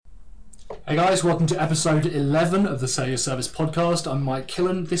Hey guys, welcome to episode 11 of the Sell Your Service podcast. I'm Mike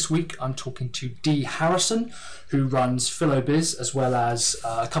Killen. This week I'm talking to Dee Harrison, who runs Philobiz as well as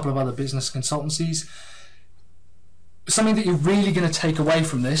a couple of other business consultancies. Something that you're really going to take away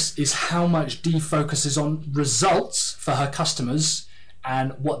from this is how much Dee focuses on results for her customers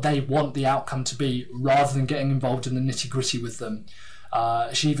and what they want the outcome to be rather than getting involved in the nitty-gritty with them.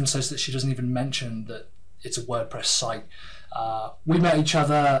 She even says that she doesn't even mention that it's a WordPress site. We met each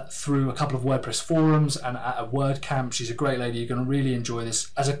other through a couple of WordPress forums and at a WordCamp. She's a great lady. You're going to really enjoy this.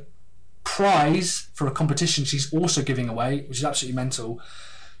 As a prize for a competition she's also giving away, which is absolutely mental,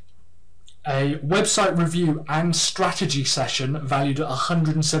 a website review and strategy session valued at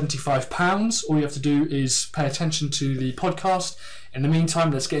 £175. All you have to do is pay attention to the podcast. In the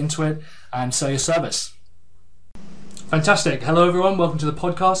meantime, let's get into it and sell your service. Fantastic. Hello everyone, welcome to the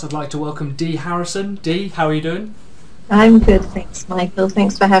podcast. I'd like to welcome Dee Harrison. Dee, how are you doing? I'm good, thanks Michael.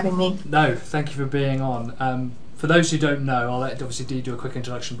 Thanks for having me. No, thank you for being on. For those who don't know, I'll let obviously Dee do a quick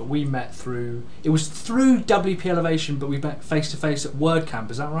introduction, but we met through WP Elevation, but we met face to face at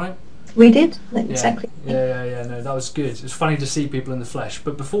WordCamp, is that right? We did, exactly. Yeah, no, that was good. It's funny to see people in the flesh.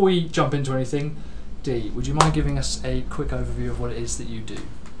 But before we jump into anything, Dee, would you mind giving us a quick overview of what it is that you do?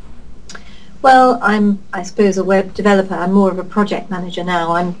 Well, I'm, I suppose, a web developer. I'm more of a project manager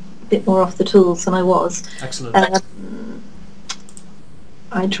now. I'm a bit more off the tools than I was. Excellent.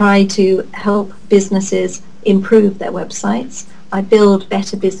 I try to help businesses improve their websites. I build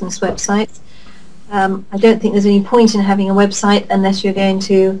better business websites. I don't think there's any point in having a website unless you're going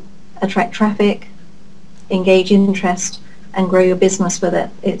to attract traffic, engage interest, and grow your business with it.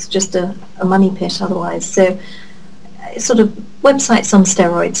 It's just a money pit otherwise. So it's sort of websites on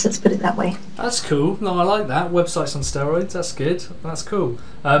steroids, let's put it that way. That's cool. No, I like that. Websites on steroids, that's good. That's cool.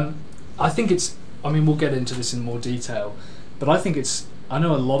 I think it's, we'll get into this in more detail, but I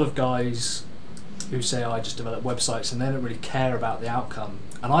know a lot of guys who say, I just develop websites and they don't really care about the outcome.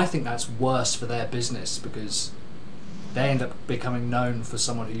 And I think that's worse for their business because they end up becoming known for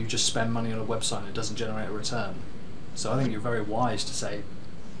someone who you just spend money on a website and it doesn't generate a return. So I think you're very wise to say,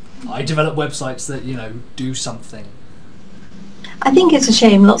 I develop websites that, do something. I think it's a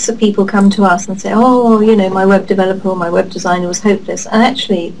shame lots of people come to us and say, my web developer or my web designer was hopeless. And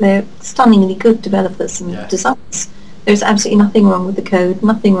actually, they're stunningly good developers and designers. There's absolutely nothing wrong with the code,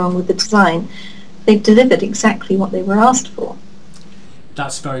 nothing wrong with the design. They've delivered exactly what they were asked for.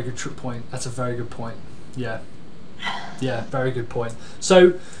 That's a very good point. That's a very good point. Yeah, very good point.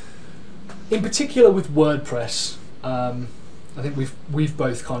 So, in particular with WordPress, I think we've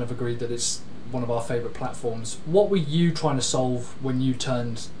both kind of agreed that it's one of our favourite platforms. What were you trying to solve when you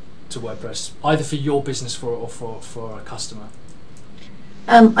turned to WordPress, either for your business or for a customer?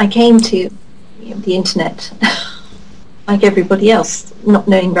 I came to the internet like everybody else, not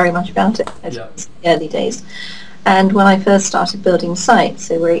knowing very much about it in the early days. And when I first started building sites,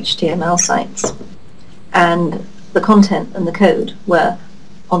 they were HTML sites, and the content and the code were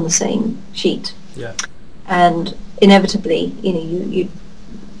on the same sheet. Yeah. And inevitably, you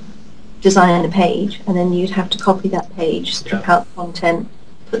design a page, and then you'd have to copy that page, strip out the content,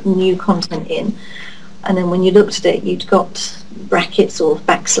 put new content in, and then when you looked at it, you'd got brackets or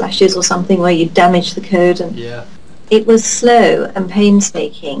backslashes or something where you'd damage the code, and it was slow and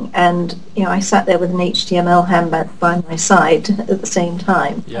painstaking. And I sat there with an HTML handbag by my side at the same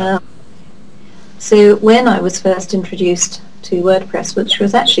time. So when I was first introduced to WordPress, which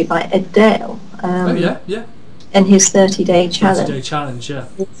was actually by Ed Dale, and his 30-day challenge. 30-day challenge, yeah.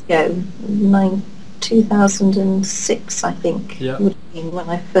 Years ago, 2006, I think, would have been when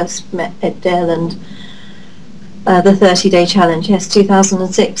I first met Ed Dale, and the 30-day challenge,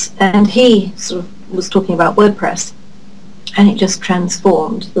 2006. And he sort of was talking about WordPress, and it just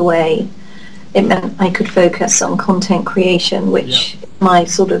transformed the way it meant I could focus on content creation, which is my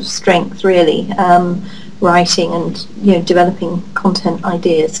sort of strength, really, writing and developing content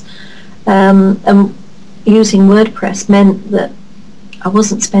ideas. And using WordPress meant that I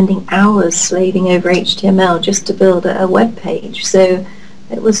wasn't spending hours slaving over HTML just to build a web page. So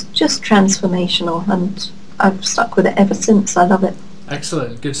it was just transformational, and I've stuck with it ever since. I love it.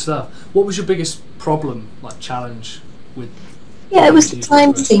 Excellent, good stuff. What was your biggest problem, challenge with? It was the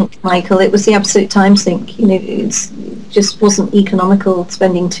time sink, Michael. It was the absolute time sink. It just wasn't economical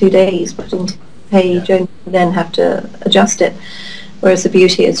spending 2 days putting a page and then have to adjust it. Whereas the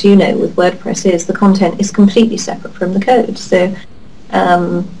beauty, as you know, with WordPress is the content is completely separate from the code. So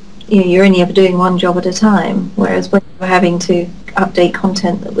you're only ever doing one job at a time. Whereas when you're having to update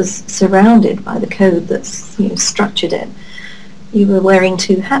content that was surrounded by the code that's structured it, you were wearing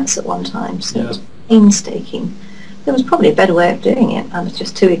two hats at one time. So it was painstaking. there was probably a better way of doing it. I was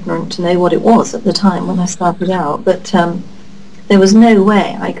just too ignorant to know what it was at the time when I started out. But there was no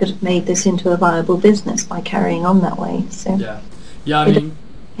way I could have made this into a viable business by carrying on that way. So yeah. I mean,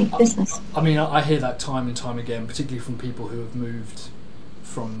 business. I hear that time and time again, particularly from people who have moved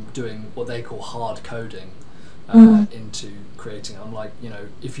from doing what they call hard coding into creating. I'm like,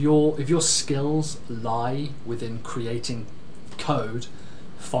 if your skills lie within creating code,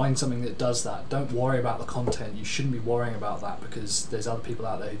 find something that does that. Don't worry about the content. You shouldn't be worrying about that, because there's other people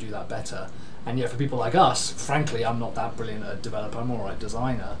out there who do that better. And yet for people like us, frankly, I'm not that brilliant a developer. I'm all right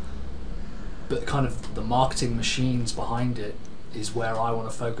designer, but kind of the marketing machines behind it is where I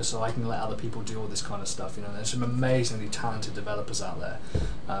want to focus, so I can let other people do all this kind of stuff. There's some amazingly talented developers out there.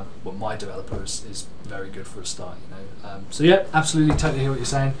 Well, my developer is very good for a start. So yeah, absolutely, totally hear what you're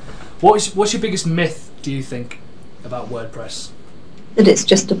saying. What's your biggest myth, do you think, about WordPress? That it's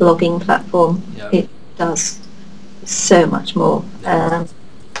just a blogging platform. Yeah. It does so much more. Yeah.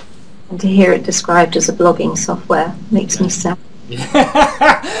 And to hear it described as a blogging software makes me sad.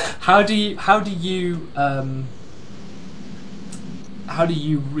 Yeah. How do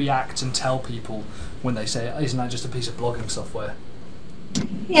you react and tell people when they say, "Isn't that just a piece of blogging software?"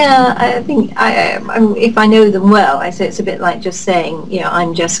 Yeah, I think if I know them well, I say it's a bit like just saying,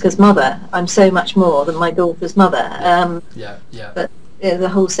 I'm Jessica's mother. I'm so much more than my daughter's mother. Yeah. But the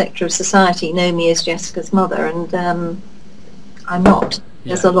whole sector of society know me as Jessica's mother, and I'm not.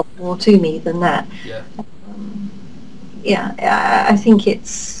 There's a lot more to me than that. I think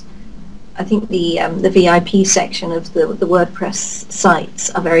the VIP section of the WordPress sites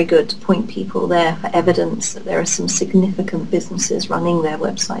are very good to point people there for evidence that there are some significant businesses running their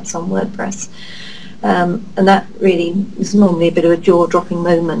websites on WordPress. And that really is normally a bit of a jaw-dropping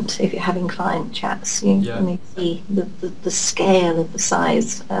moment if you're having client chats. You see the scale of the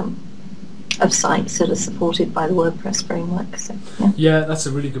size of sites that are supported by the WordPress framework. So, yeah, that's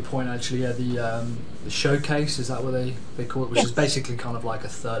a really good point, actually. Yeah, the showcase, is that what they call it? Which is basically kind of like a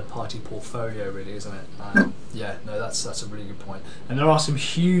third-party portfolio, really, isn't it? That's a really good point. And there are some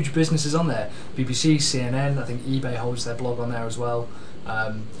huge businesses on there. BBC, CNN, I think eBay holds their blog on there as well.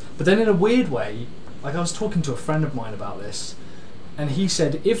 But then in a weird way, like I was talking to a friend of mine about this, and he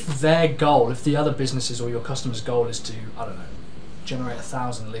said if the other businesses or your customer's goal is to, I don't know, generate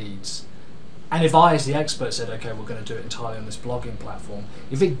 1,000 leads, and if I, as the expert, said, okay, we're going to do it entirely on this blogging platform,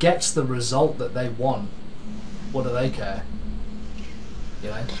 if it gets the result that they want, what do they care?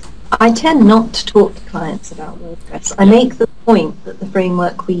 I tend not to talk to clients about WordPress. I make the point that the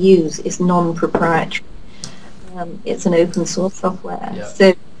framework we use is non-proprietary. It's an open source software. Yeah.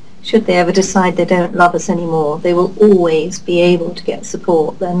 So should they ever decide they don't love us anymore, they will always be able to get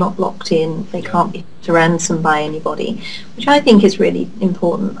support. They're not locked in. They can't be held to ransom by anybody, which I think is really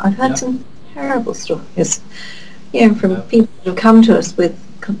important. I've heard some terrible stories, from people who have come to us with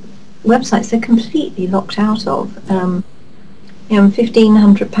websites they're completely locked out of.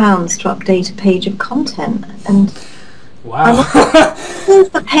 £1,500 to update a page of content, and wow, who's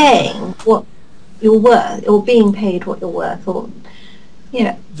paying what you're worth, or being paid what you're worth, or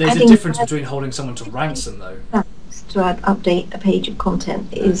there's a difference between holding someone to ransom, though. To update a page of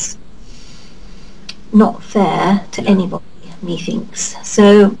content is not fair to anybody, methinks.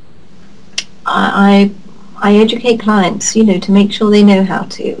 So I educate clients, to make sure they know how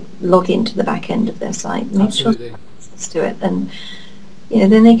to log into the back end of their site, make sure they have access to it, and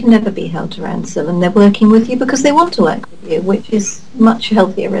then they can never be held to ransom, and they're working with you because they want to work with you, which is a much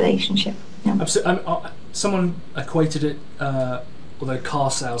healthier relationship. Absolutely. Someone equated it, although car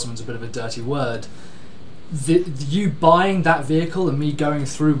salesman's a bit of a dirty word, you buying that vehicle and me going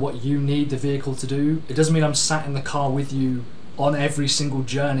through what you need the vehicle to do, it doesn't mean I'm sat in the car with you on every single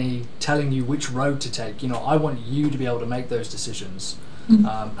journey telling you which road to take. I want you to be able to make those decisions. And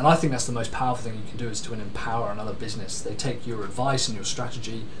I think that's the most powerful thing you can do, is to empower another business. They take your advice and your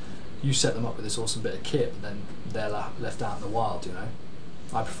strategy, you set them up with this awesome bit of kit, but then they're left out in the wild.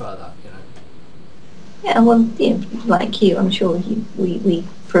 I prefer that. Yeah, well, like you, I'm sure we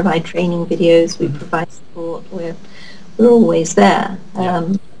provide training videos, we provide support, we're always there,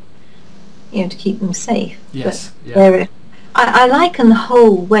 to keep them safe. Yes, but I liken the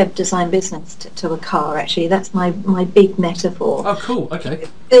whole web design business to a car, actually. That's my big metaphor. Oh, cool, okay.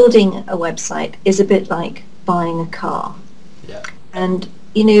 Building a website is a bit like buying a car. Yeah. And,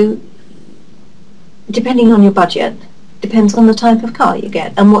 depending on your budget, depends on the type of car you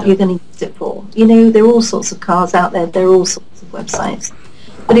get and what you're going to use it for. There are all sorts of cars out there, there are all sorts of websites.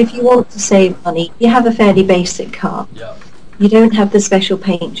 But if you want to save money, you have a fairly basic car. Yeah. You don't have the special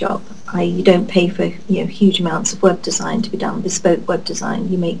paint job. You don't pay for huge amounts of web design to be done, bespoke web design.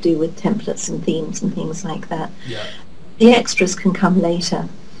 You make do with templates and themes and things like that. Yeah. The extras can come later.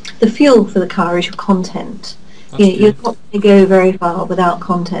 The fuel for the car is your content. You're not going to go very far without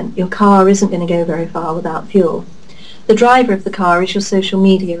content. Your car isn't going to go very far without fuel. The driver of the car is your social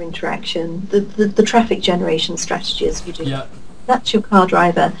media interaction, the traffic generation strategies you do. Yeah. That's your car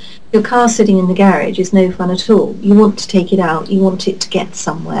driver. Your car sitting in the garage is no fun at all. You want to take it out. You want it to get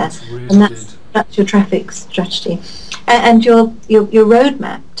somewhere. That's really and that's your traffic strategy. And your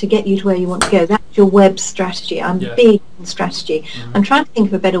roadmap to get you to where you want to go. That's your web strategy. I'm big on strategy. Mm-hmm. I'm trying to think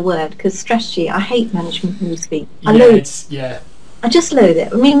of a better word, because strategy, I hate management newspeak. I just loathe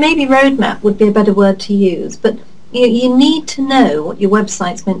it. I mean, maybe roadmap would be a better word to use, but you need to know what your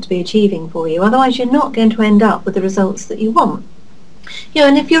website's meant to be achieving for you. Otherwise, you're not going to end up with the results that you want.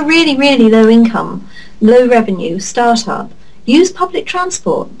 And if you're really, really low income, low revenue, startup, use public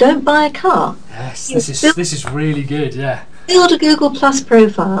transport. Don't buy a car. Yes, this is really good. Yeah. Build a Google Plus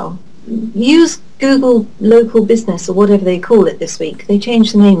profile. Use Google Local Business, or whatever they call it this week. They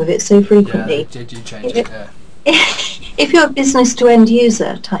change the name of it so frequently. Yeah, they do change it. Yeah. If you're a business to end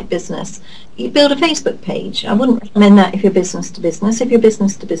user type business, you build a Facebook page. I wouldn't recommend that if you're business to business. If you're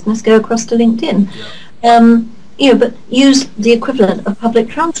business to business, go across to LinkedIn. Yeah. But use the equivalent of public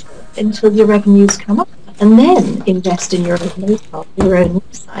transport until your revenues come up, and then invest in your own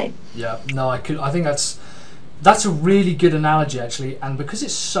website. Yeah. No, I think that's a really good analogy, actually, and because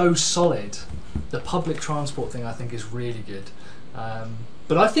it's so solid, the public transport thing I think is really good.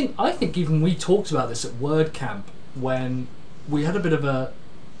 But I think even we talked about this at WordCamp when we had a bit of a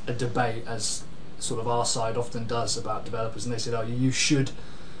debate, as sort of our side often does, about developers, and they said, you should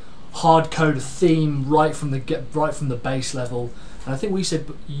hard code a theme right from the base level. And I think we said,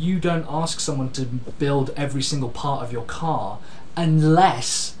 but you don't ask someone to build every single part of your car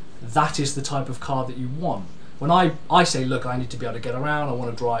unless that is the type of car that you want. When I say, look, I need to be able to get around, I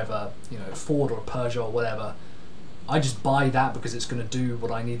want to drive a Ford or a Peugeot or whatever, I just buy that because it's going to do what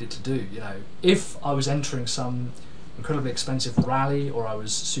I need it to do. If I was entering some incredibly expensive rally, or I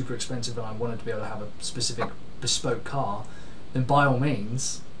was super expensive and I wanted to be able to have a specific bespoke car, then by all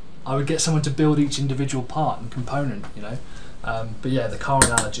means I would get someone to build each individual part and component. But yeah, the car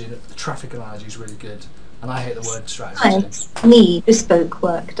analogy, the traffic analogy is really good, and I hate the word strategy. Clients need bespoke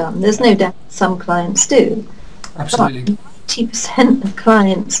work done. There's no doubt some clients do. Absolutely. 90% of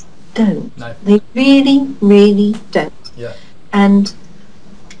clients don't. No. They really, really don't. Yeah. And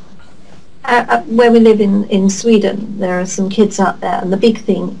where we live in Sweden, there are some kids out there, and the big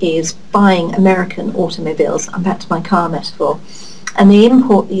thing is buying American automobiles. I'm back to my car metaphor. And they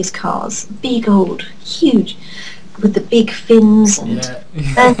import these cars, big, old, huge, with the big fins,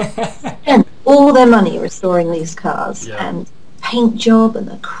 and all their money restoring these cars, and paint job and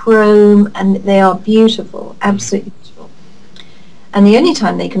the chrome, and they are beautiful, absolutely beautiful. And the only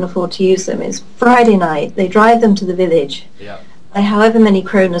time they can afford to use them is Friday night. They drive them to the village, however many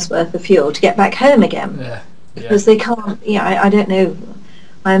kronas worth of fuel to get back home again, because they can't. I don't know.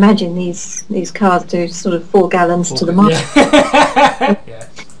 I imagine these cars do sort of 4 gallons to the mile.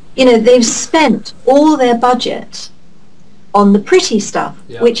 They've spent all their budget on the pretty stuff,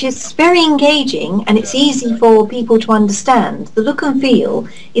 which is very engaging, and it's easy for people to understand. The look and feel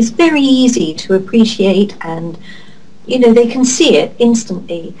is very easy to appreciate, and they can see it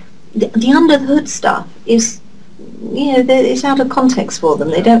instantly. The under the hood stuff is, it's out of context for them.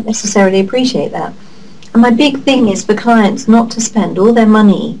 They don't necessarily appreciate that. And my big thing is for clients not to spend all their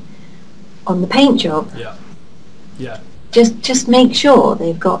money on the paint job. Just make sure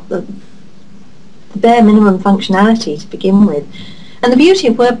they've got the bare minimum functionality to begin with. And the beauty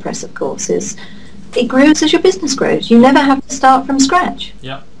of WordPress, of course, is it grows as your business grows. You never have to start from scratch.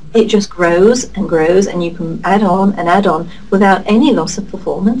 It just grows and grows, and you can add on without any loss of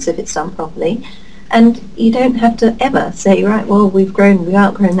performance if it's done properly. And you don't have to ever say, right, well, we've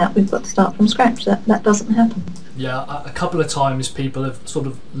outgrown that, we've got to start from scratch. That doesn't happen. Yeah, a couple of times people have sort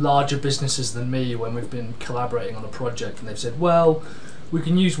of larger businesses than me, when we've been collaborating on a project, and they've said, well, we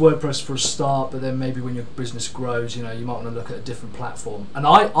can use WordPress for a start, but then maybe when your business grows, you might want to look at a different platform. And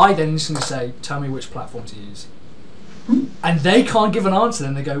I then instantly say, tell me which platform to use. And they can't give an answer.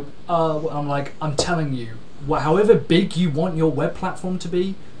 Then they go, I'm like, I'm telling you, however big you want your web platform to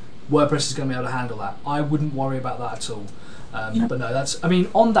be, WordPress is going to be able to handle that. I wouldn't worry about that at all. But no,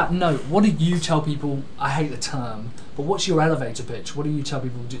 on that note, what do you tell people? I hate the term, but what's your elevator pitch? What do you tell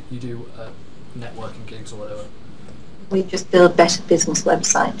people you do networking gigs or whatever? We just build better business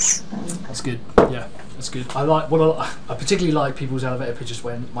websites. That's good. Yeah, that's good. I particularly like people's elevator pitches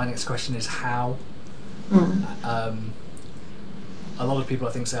when my next question is how. a lot of people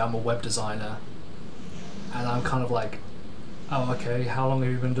I think say I'm a web designer, and I'm kind of like, oh, okay, how long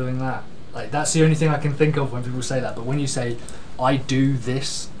have you been doing that? Like, that's the only thing I can think of when people say that. But when you say, I do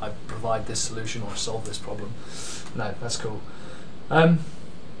this, I provide this solution or solve this problem, no, that's cool.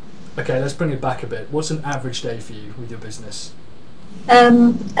 Okay, let's bring it back a bit. What's an average day for you with your business?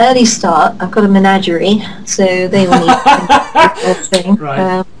 Early start. I've got a menagerie, so they will need thing.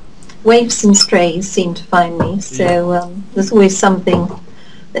 Right. Waifs and strays seem to find me, so there's always something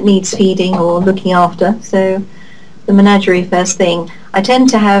that needs feeding or looking after. So the menagerie first thing. I tend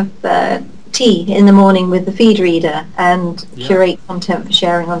to have tea in the morning with the feed reader and curate content for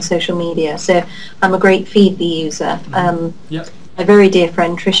sharing on social media. So I'm a great Feedly user. My very dear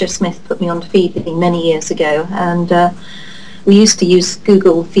friend Tricia Smith put me on to Feedly many years ago, and we used to use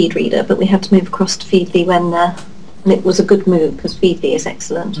Google Feed Reader, but we had to move across to Feedly when it was a good move because Feedly is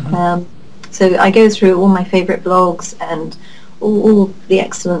excellent. So I go through all my favourite blogs and all the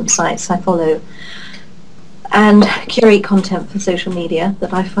excellent sites I follow, and curate content for social media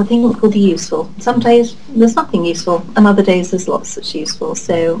that I think will be useful. Some days there's nothing useful, and other days there's lots that's useful.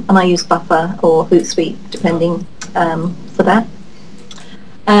 So, and I use Buffer or Hootsuite depending for that.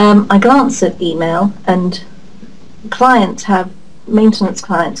 I glance at email, and maintenance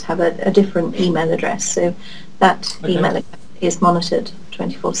clients have a different email address, so that email address is monitored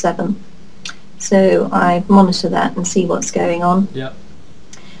 24/7. So I monitor that and see what's going on.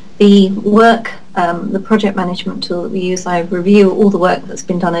 The work, the project management tool that we use, I review all the work that's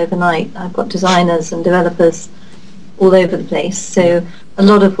been done overnight. I've got designers and developers all over the place, so a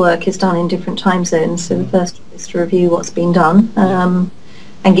lot of work is done in different time zones. So the first is to review what's been done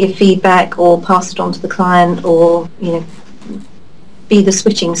and give feedback or pass it on to the client, or be the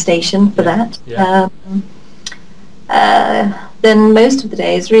switching station for that. Then most of the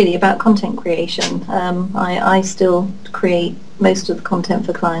day is really about content creation. I still create most of the content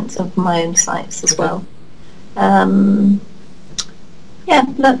for clients and for my own sites as well.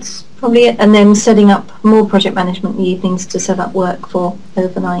 That's probably it. And then setting up more project management in the evenings to set up work for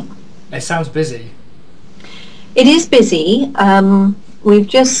overnight. It sounds busy. It is busy. We've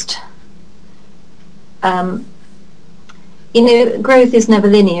just, growth is never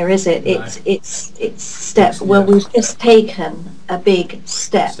linear, is it? No. It's step. Well, we've just taken a big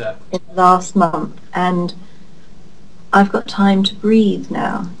step in the last month, and I've got time to breathe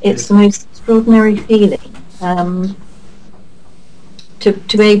now. It's the most extraordinary feeling to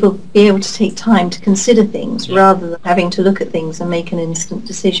be able to take time to consider things rather than having to look at things and make an instant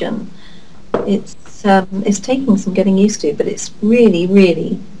decision. It's taking some getting used to, but it's really,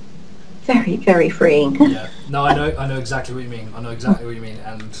 really very, very freeing. No, I know exactly what you mean. And I'm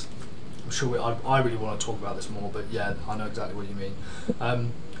sure I really want to talk about this more, but I know exactly what you mean.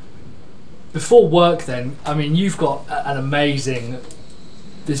 Before work then, I mean, you've got an amazing,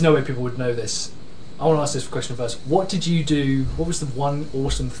 there's no way people would know this. I want to ask this question first. What did you do, what was the one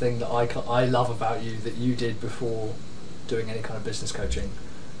awesome thing that I love about you that you did before doing any kind of business coaching?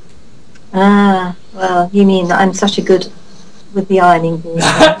 Well, you mean that I'm such a good with the ironing board.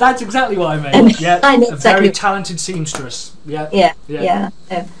 That's exactly what I meant. Yeah, I know a very talented seamstress. Yeah. No,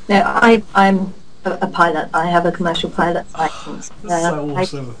 I'm a pilot. I have a commercial pilot's license. That's so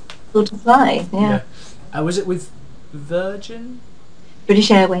awesome. I able to fly. Was it with Virgin?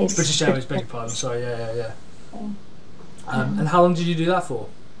 British Airways. British Airways. Beg your pardon. Sorry. Yeah. And how long did you do that for?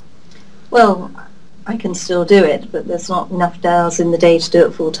 Well, I can still do it, but there's not enough hours in the day to do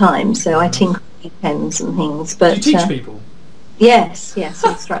it full time, so I tinker weekends and things. But do you teach people? Yes,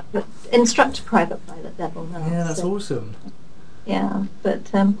 instructor private pilot level now. Yeah, that's awesome. Yeah,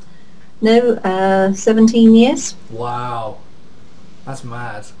 but 17 years. Wow, that's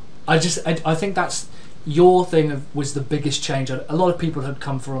mad. I think that's your thing was the biggest change. A lot of people had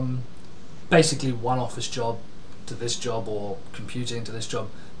come from basically one office job to this job, or computing to this job,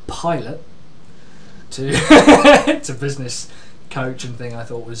 pilot to to business coach and thing. I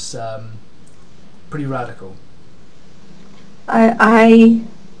thought was pretty radical. I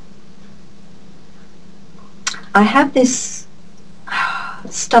have this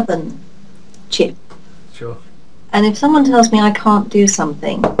stubborn chip. Sure. And if someone tells me I can't do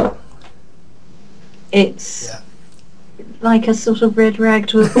something, it's like a sort of red rag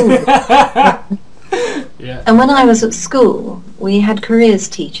to a bull. Yeah. And when I was at school, we had careers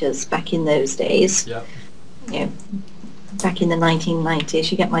teachers back in those days. Yeah. You know, back in the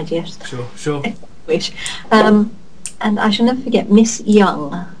 1990s, you get my drift. Sure. Which, and I shall never forget Miss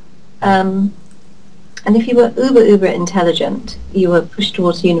Young. And if you were uber intelligent, you were pushed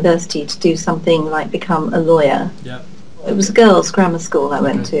towards university to do something like become a lawyer. Yeah. It was a girls' grammar school I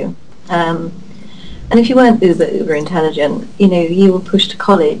went to. And if you weren't uber intelligent, you were pushed to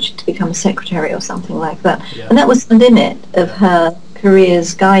college to become a secretary or something like that. Yeah. And that was the limit of her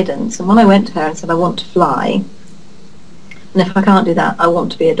career's guidance. And when I went to her and said, I want to fly, and if I can't do that, I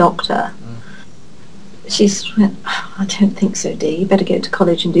want to be a doctor, she went, I don't think so, Dee. You better go to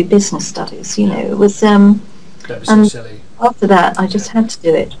college and do business studies. It was... Don't be so silly. After that, I just had to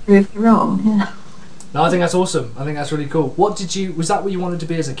do it to prove her wrong. Yeah. No, I think that's awesome. I think that's really cool. Was that what you wanted to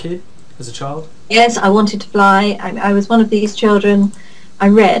be as a kid, as a child? Yes, I wanted to fly. I was one of these children. I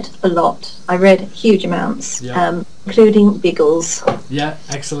read a lot. I read huge amounts, including Biggles. Yeah,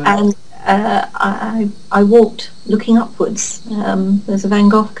 excellent. And I walked looking upwards. There's a Van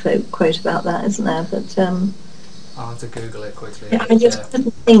Gogh quote about that, isn't there? But I'll have to Google it quickly. I just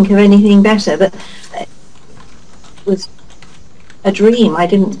couldn't think of anything better. But it was a dream, I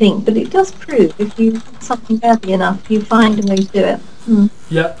didn't think. But it does prove if you do something badly enough, you find a way to do it.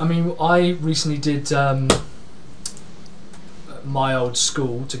 Yeah, I mean, I recently did my old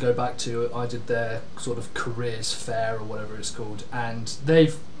school to go back to. I did their sort of careers fair or whatever it's called, and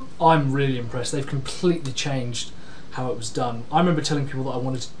I'm really impressed. They've completely changed how it was done. I remember telling people that I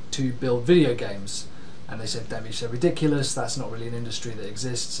wanted to build video games, and they said, "Don't be so ridiculous. That's not really an industry that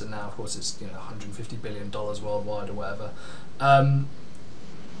exists." And now, of course, it's $150 billion worldwide or whatever. And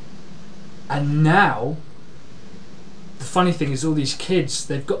now, the funny thing is, all these kids,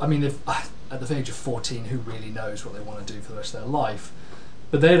 they've at the age of 14, who really knows what they want to do for the rest of their life?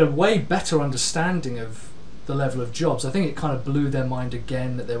 But they had a way better understanding of the level of jobs. I think it kind of blew their mind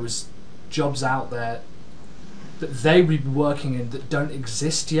again that there was jobs out there that they would be working in that don't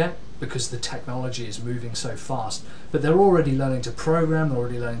exist yet because the technology is moving so fast. But they're already learning to program, they're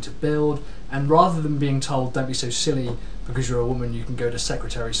already learning to build, and rather than being told, don't be so silly, because you're a woman, you can go to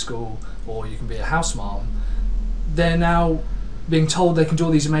secretary school or you can be a house mom, they're now being told they can do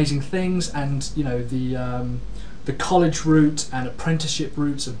all these amazing things, and the college route and apprenticeship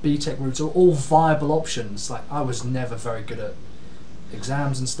routes and BTEC routes are all viable options. Like, I was never very good at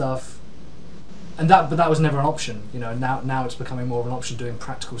exams and stuff, but that was never an option. Now it's becoming more of an option, doing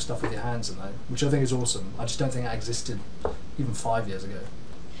practical stuff with your hands, which I think is awesome. I just don't think that existed even 5 years ago.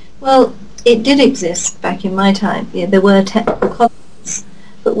 Well, it did exist back in my time. Yeah, there were technical colleges,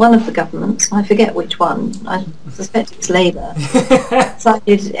 but one of the governments, I forget which one, I suspect it's Labour,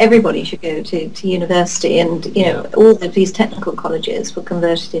 decided everybody should go to university, and all of these technical colleges were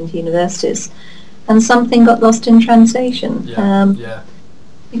converted into universities, and something got lost in translation.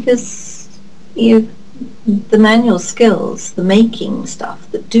 Because the manual skills, the making stuff,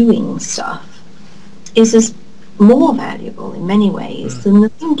 the doing stuff, is more valuable in many ways than the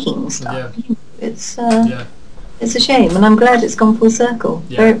thinking stuff. It's a shame, and I'm glad it's gone full circle.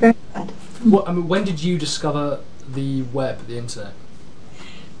 Very, very glad. When did you discover the web, the internet?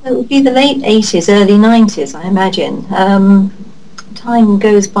 It would be the late 80s, early 90s, I imagine. Time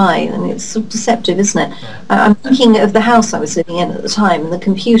goes by, and it's sort of deceptive, isn't it? Yeah. I'm thinking of the house I was living in at the time, and the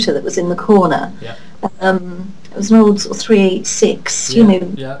computer that was in the corner. Yeah. It was an old sort of 386,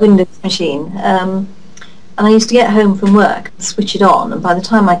 Windows machine. And I used to get home from work and switch it on, and by the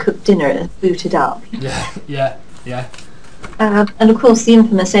time I cooked dinner, it had booted up. Yeah. And of course, the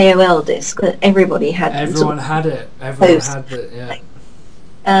infamous AOL disk that everybody had. Everyone had it. Everyone had it. Yeah.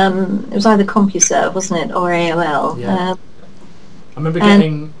 It was either CompuServe, wasn't it, or AOL? Yeah. I remember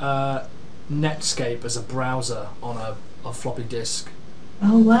getting Netscape as a browser on a floppy disk.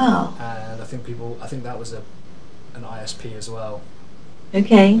 Oh wow! And I think that was an ISP as well.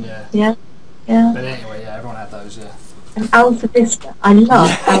 Okay. Yeah. But anyway, everyone had those. Yeah. And Alta Vista, I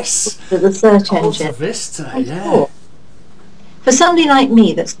love Alta Vista, the search engine. Alta Vista, For somebody like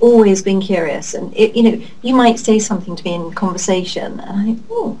me that's always been curious, and you might say something to me in conversation, and I think,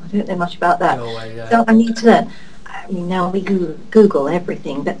 I don't know much about that. So I need to learn. I mean, now we Google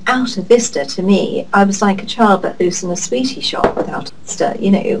everything, but Alta Vista, to me, I was like a child let loose in a sweetie shop with Alta Vista.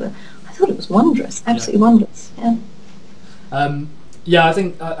 I thought it was wondrous, absolutely wondrous. Yeah. I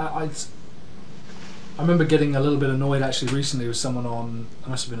think I remember getting a little bit annoyed actually recently with someone on, it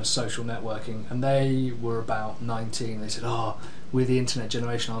must have been a social networking, and they were about 19. They said, we're the internet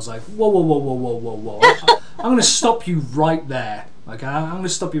generation. I was like, whoa. I'm going to stop you right there. Okay, I'm going to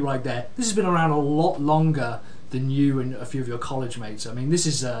stop you right there. This has been around a lot longer than you and a few of your college mates. I mean, this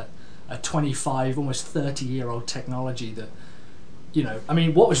is a 25, almost 30-year-old technology that, I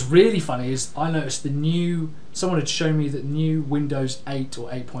mean, what was really funny is I noticed someone had shown me that new Windows 8 or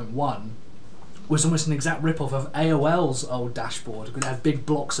 8.1 was almost an exact rip-off of AOL's old dashboard. It had big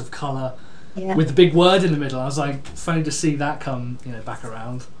blocks of colour with the big word in the middle. I was like, funny to see that come, back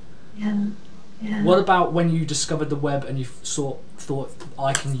around. Yeah. What about when you discovered the web and you thought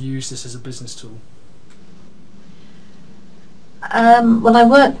I can use this as a business tool? Well, I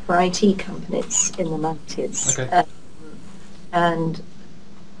worked for IT companies in the 90s. Okay. And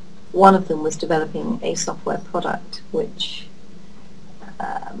one of them was developing a software product which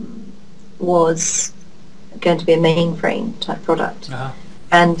was going to be a mainframe type product. Uh-huh.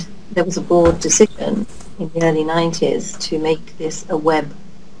 And there was a board decision in the early 90s to make this a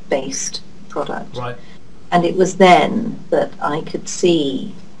web-based product. Right. And it was then that I could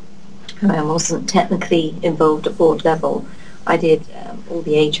see, I wasn't technically involved at board level. I did all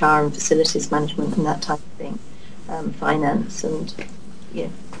the HR and facilities management and that type of thing, finance and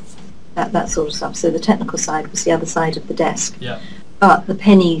that sort of stuff. So the technical side was the other side of the desk. Yeah. But the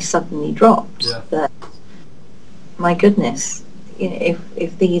penny suddenly dropped that, my goodness,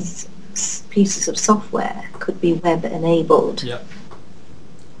 if these pieces of software could be web enabled,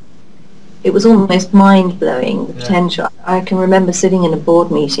 it was almost mind-blowing, the potential. I can remember sitting in a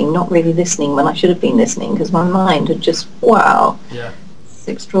board meeting, not really listening when I should have been listening, because my mind had just, wow, it's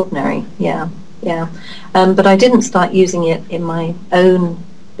extraordinary, but I didn't start using it in my own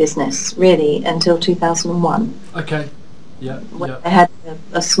business, really, until 2001. Okay, when I had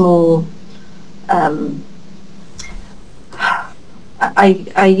a small...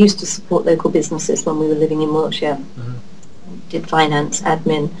 I used to support local businesses when we were living in Wiltshire. Mm-hmm. Did finance,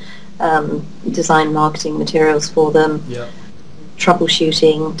 admin, design marketing materials for them,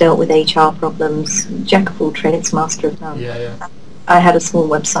 troubleshooting, dealt with HR problems, jack of all trades, master of none. I had a small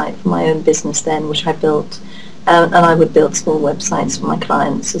website for my own business then, which I built, and I would build small websites for my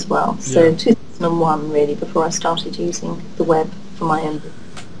clients as well. So 2001, really, before I started using the web for my own business.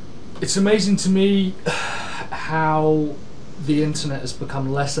 It's amazing to me how the internet has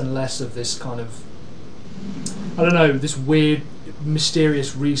become less and less of this kind of, I don't know, this weird,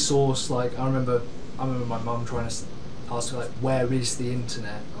 mysterious resource. Like I remember my mum trying to ask, like, where is the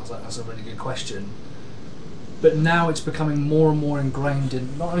internet? I was like, that's a really good question. But now it's becoming more and more ingrained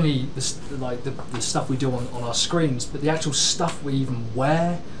in not only the stuff we do on our screens, but the actual stuff we even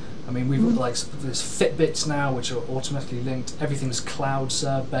wear. I mean, we've got there's Fitbits now, which are automatically linked. Everything's cloud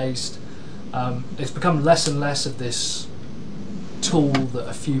server based. It's become less and less of this tool that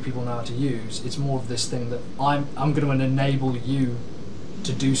a few people know how to use. It's more of this thing that I'm going to enable you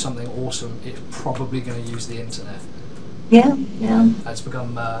to do something awesome. It's probably going to use the internet. It's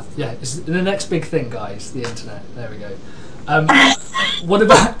become it's the next big thing, guys. The internet. There we go. What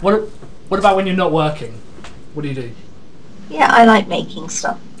about when you're not working? What do you do? I like making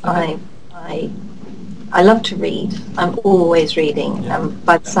stuff. Okay. I love to read. I'm always reading.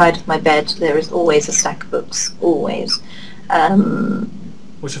 By the side of my bed there is always a stack of books. Always.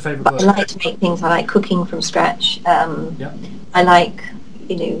 What's your favourite book? I like to make things. I like cooking from scratch. I like,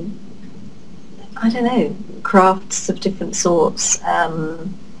 I don't know, crafts of different sorts. I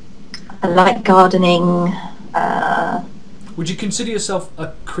like gardening. Would you consider yourself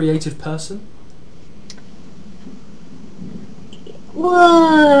a creative person?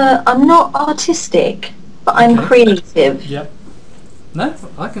 Well, I'm not artistic, but I'm creative. No,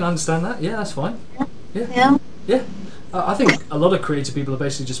 I can understand that. Yeah, that's fine. Yeah. I think a lot of creative people are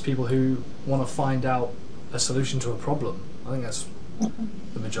basically just people who want to find out a solution to a problem. I think that's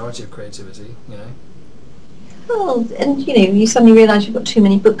the majority of creativity, Well, and you suddenly realise you've got too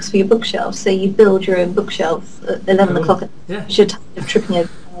many books for your bookshelf, so you build your own bookshelf at 11 o'clock. You're tired of tripping over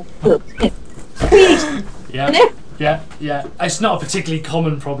books. Creative. Yeah. It's not a particularly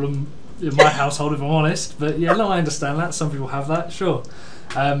common problem in my household, if I'm honest. But I understand that. Some people have that, sure.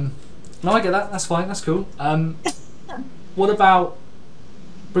 No, I get that. That's fine. That's cool. What about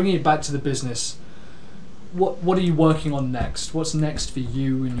bringing it back to the business? What are you working on next? What's next for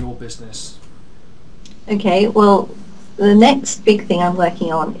you in your business? Okay, well, the next big thing I'm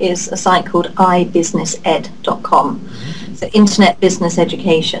working on is a site called ibusinessed.com. Mm-hmm. So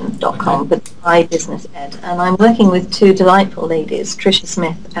internetbusinesseducation.com, but ibusinessed. And I'm working with two delightful ladies, Tricia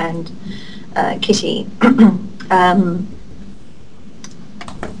Smith and Kitty.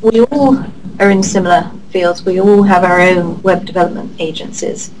 We all are in similar fields. We all have our own web development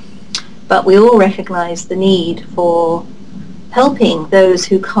agencies, but we all recognise the need for helping those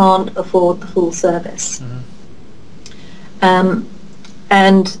who can't afford the full service. Mm-hmm.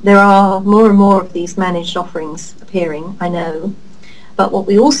 And there are more and more of these managed offerings appearing, I know, but what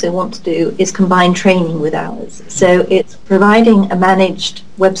we also want to do is combine training with ours. So it's providing a managed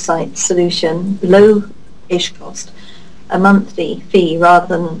website solution, low-ish cost, a monthly fee rather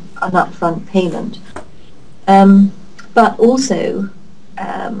than an upfront payment. But also,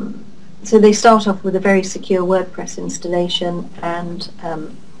 so they start off with a very secure WordPress installation and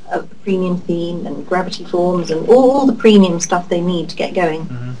a premium theme and Gravity Forms and all the premium stuff they need to get going.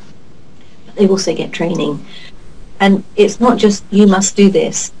 Mm-hmm. They also get training. And it's not just you must do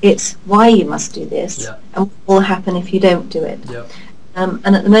this, it's why you must do this, and what will happen if you don't do it.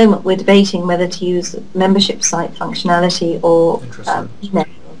 And at the moment we're debating whether to use membership site functionality or email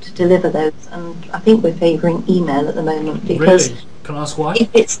to deliver those, and I think we're favouring email at the moment, because really? Can I ask why? if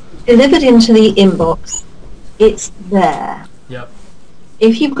it's delivered into the inbox, it's there.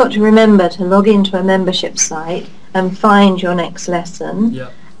 If you've got to remember to log into a membership site and find your next lesson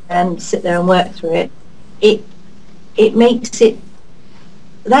and sit there and work through it, it makes it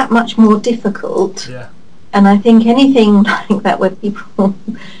that much more difficult. And I think anything like that where people,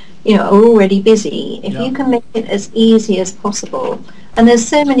 are already busy, if you can make it as easy as possible, and there's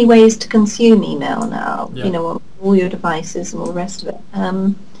so many ways to consume email now, on all your devices and all the rest of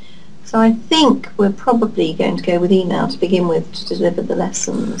it. So I think we're probably going to go with email to begin with to deliver the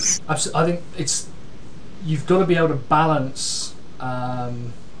lessons. Absolutely. I think you've got to be able to balance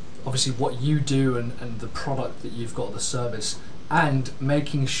obviously what you do and the product that you've got, the service, and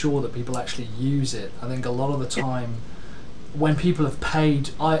making sure that people actually use it. I think a lot of the time when people have paid,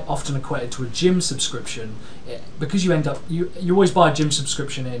 I often equate it to a gym subscription, because you always buy a gym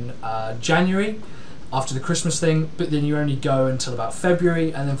subscription in January after the Christmas thing, but then you only go until about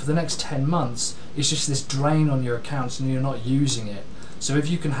February, and then for the next 10 months it's just this drain on your accounts and you're not using it. So if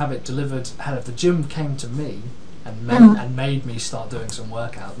you can have it delivered ahead of the gym came to me and made me start doing some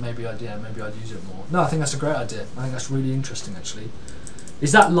workout, maybe I'd use it more. No, I think that's a great idea. I think that's really interesting, actually.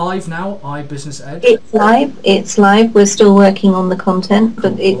 Is that live now, iBusiness Edge? It's live. We're still working on the content,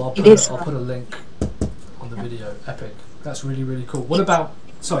 cool. But it is. I'll put a link on the video. Epic. That's really, really cool. What about...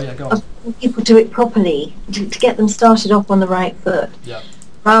 Sorry, go on. People do it properly to get them started off on the right foot,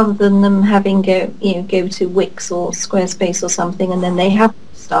 rather than them having go to Wix or Squarespace or something, and then they have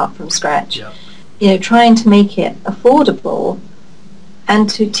to start from scratch. Trying to make it affordable and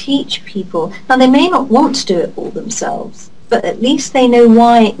to teach people. Now, they may not want to do it all themselves, but at least they know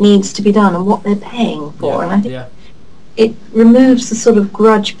why it needs to be done and what they're paying for. And I think it removes the sort of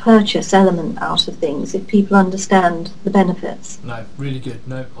grudge purchase element out of things if people understand the benefits. No, really good.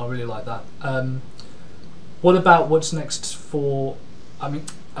 No, I really like that. What about what's next for... if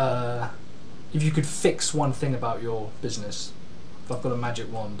you could fix one thing about your business, if I've got a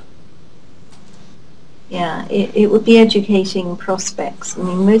magic wand. Yeah, it would be educating prospects. I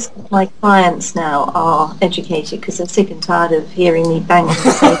mean, most of my clients now are educated because they're sick and tired of hearing me bang on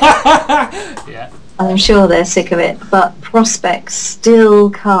the table. I'm sure they're sick of it, but prospects still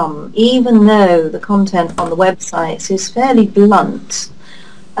come, even though the content on the websites is fairly blunt.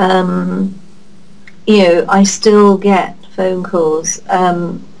 I still get phone calls.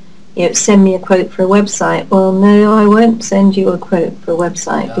 Send me a quote for a website. Well, no, I won't send you a quote for a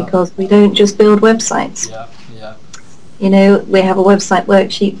website because we don't just build websites. We have a website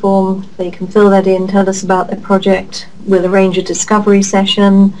worksheet form. They can fill that in, tell us about their project. We'll arrange a discovery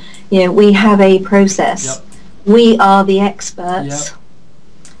session. We have a process. We are the experts.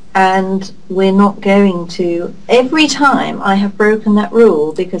 And we're not going to, every time I have broken that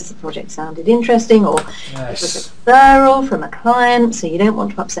rule because the project sounded interesting or it was a referral from a client, so you don't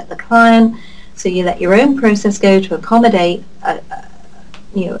want to upset the client, so you let your own process go to accommodate a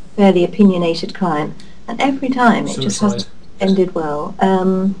fairly opinionated client, and every time it just hasn't ended well.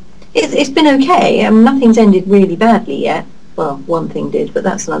 It's been okay. Nothing's ended really badly yet. Well, one thing did, but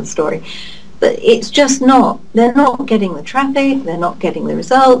that's another story. But it's just not, they're not getting the traffic, they're not getting the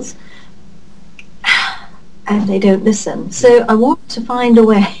results, and they don't listen. So I want to find a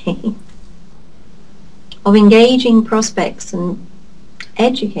way of engaging prospects and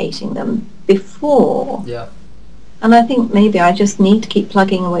educating them before. And I think maybe I just need to keep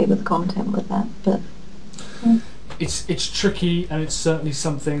plugging away with content with that. But it's tricky, and it's certainly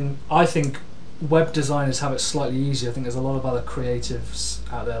something I think web designers have it slightly easier. I think there's a lot of other creatives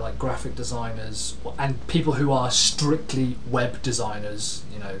out there, like graphic designers and people who are strictly web designers.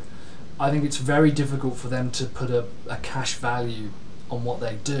 I think it's very difficult for them to put a cash value on what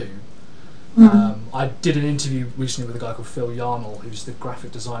they do. I did an interview recently with a guy called Phil Yarnell, who's the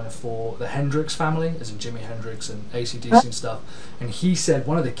graphic designer for the Hendrix family, as in Jimi Hendrix and AC/DC and stuff, and he said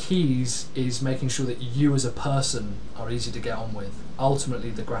one of the keys is making sure that you as a person are easy to get on with. Ultimately,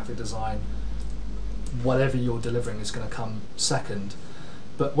 the graphic design, whatever you're delivering, is going to come second.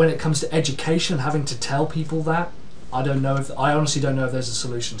 But when it comes to education, having to tell people that, I honestly don't know if there's a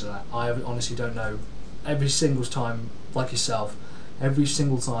solution to that. I honestly don't know. Every single time, like yourself, every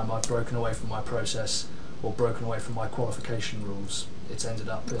single time I've broken away from my process or broken away from my qualification rules, it's ended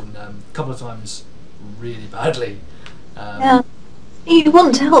up in a couple of times really badly. You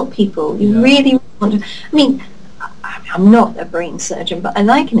want to help people. You really want to. I'm not a brain surgeon, but I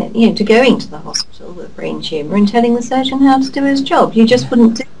liken it, to going to the hospital with a brain tumour and telling the surgeon how to do his job. You just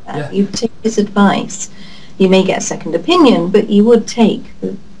wouldn't do that. Yeah. You'd take his advice. You may get a second opinion, but you would take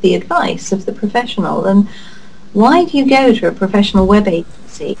the advice of the professional. And why do you go to a professional web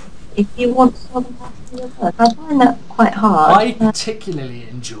agency if you want someone to do your work? I find that quite hard. I particularly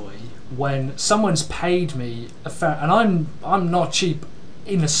enjoy when someone's paid me a fair, and I'm not cheap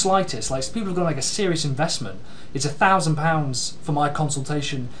in the slightest. Like, people have got to make a serious investment. It's £1,000 for my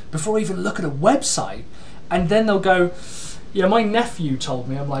consultation before I even look at a website, and then they'll go, yeah, my nephew told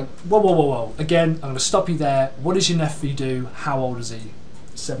me. I'm like, whoa. Again, I'm going to stop you there. What does your nephew do? How old is he?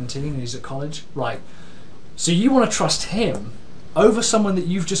 17, and he's at college? Right. So you want to trust him over someone that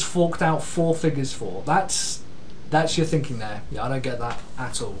you've just forked out 4 figures for. That's your thinking there. Yeah, I don't get that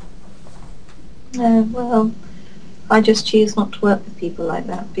at all. Well, I just choose not to work with people like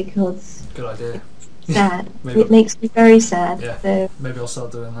that because... Good idea. It's sad. It makes me very sad. Yeah. So. Maybe I'll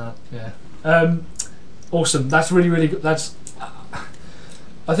start doing that. Yeah. Awesome. That's really, really good. That's...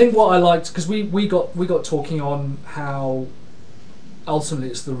 I think what I liked, because we got talking on how ultimately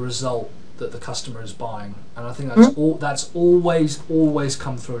it's the result that the customer is buying, and I think that's always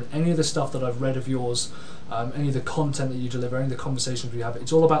come through in any of the stuff that I've read of yours, any of the content that you deliver, any of the conversations we have.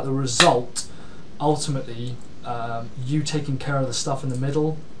 It's all about the result. Ultimately, you taking care of the stuff in the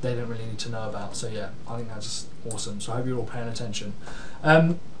middle, they don't really need to know about. So yeah, I think that's awesome. So I hope you're all paying attention.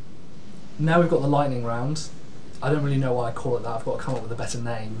 Now we've got the lightning round. I don't really know why I call it that. I've got to come up with a better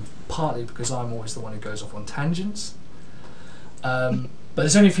name, partly because I'm always the one who goes off on tangents. But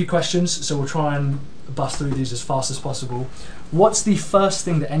there's only a few questions, so we'll try and bust through these as fast as possible. What's the first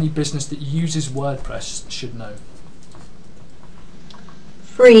thing that any business that uses WordPress should know?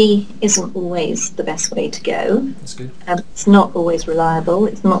 Free isn't always the best way to go. That's good. It's not always reliable,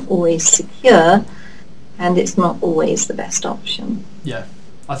 it's not always secure, and it's not always the best option. Yeah.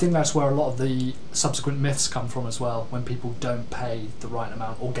 I think that's where a lot of the subsequent myths come from as well, when people don't pay the right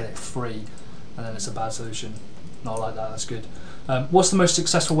amount or get it free, and then it's a bad solution. Not like that, that's good. What's the most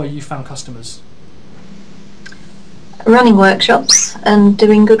successful way you found customers? Running workshops and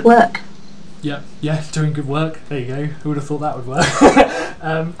doing good work. Yeah, doing good work. There you go. Who would have thought that would work?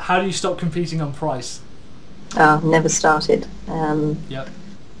 How do you stop competing on price? Never started. Yep.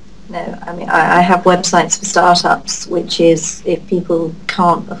 No, I mean, I have websites for startups, which is if people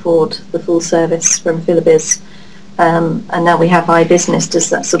can't afford the full service from Philobiz. And now we have iBusiness as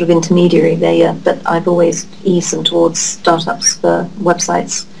that sort of intermediary there, but I've always eased them towards startups for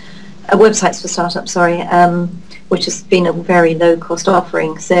websites for startups, which has been a very low-cost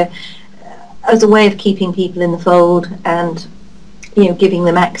offering. So as a way of keeping people in the fold and, giving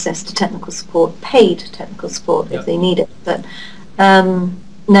them access to technical support, paid technical support if they need it. But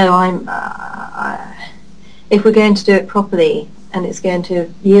no, if we're going to do it properly and it's going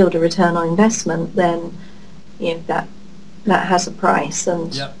to yield a return on investment, then that has a price.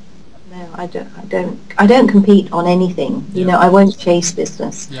 And no, I don't compete on anything. I won't chase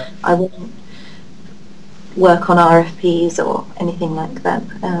business. I won't work on RFPs or anything like that.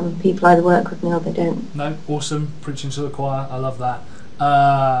 People either work with me or they don't. No, awesome. Preaching to the choir. I love that.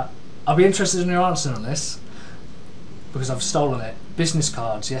 I'll be interested in your answer on this because I've stolen it. Business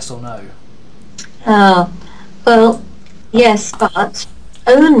cards, yes or no? Well, yes, but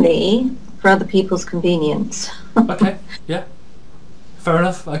only for other people's convenience. Okay, yeah. Fair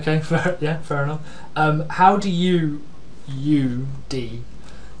enough. Okay, fair enough. How do you, Dee,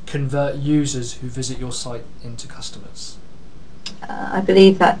 convert users who visit your site into customers? I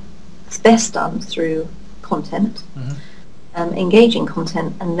believe that's best done through content, engaging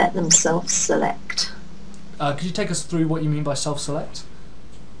content, and let them self-select. Could you take us through what you mean by self-select?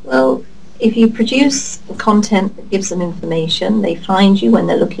 Well, if you produce content that gives them information, they find you when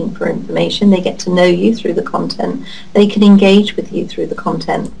they're looking for information, they get to know you through the content, they can engage with you through the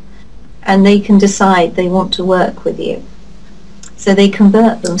content, and they can decide they want to work with you. So they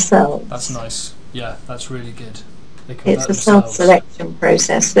convert themselves. That's nice. Yeah, that's really good. It's a self-selection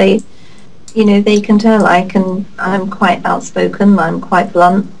process. They can tell I'm quite outspoken, I'm quite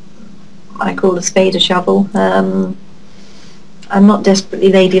blunt, I call a spade a shovel. I'm not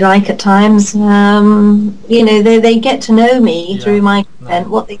desperately ladylike at times. They get to know me through my content.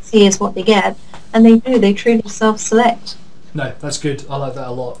 What they see is what they get, and they truly self-select. No, that's good. I like that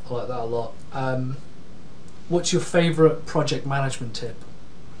a lot. What's your favourite project management tip?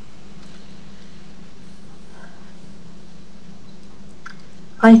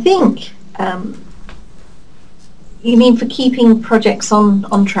 I think you mean for keeping projects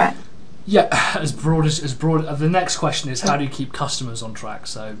on track. Yeah, as broad. The next question is, how do you keep customers on track?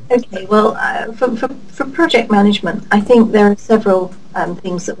 So okay, well, for project management, I think there are several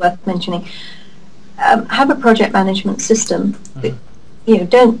things that are worth mentioning. Have a project management system. mm-hmm.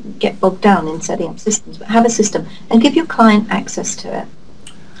 Don't get bogged down in setting up systems, but have a system and give your client access to it.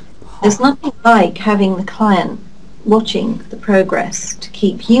 There's nothing like having the client watching the progress to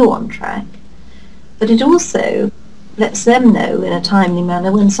keep you on track, but it also lets them know in a timely manner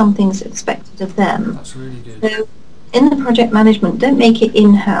when something's expected of them. That's really good. So in the project management, don't make it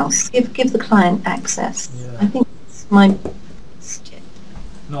in-house. Give the client access. Yeah. I think that's my tip.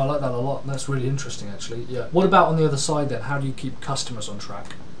 No, I like that a lot. That's really interesting, actually. Yeah. What about on the other side then? How do you keep customers on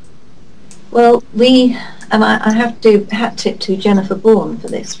track? Well, I have to hat tip to Jennifer Bourne for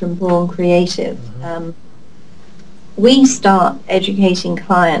this from Bourne Creative. Mm-hmm. We start educating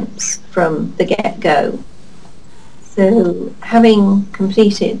clients from the get-go. So having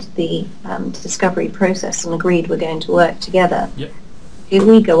completed the discovery process and agreed we're going to work together, yep.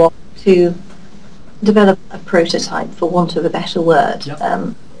 We go off to develop a prototype, for want of a better word.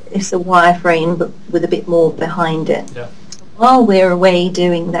 Yep. It's a wireframe but with a bit more behind it. Yeah. While we're away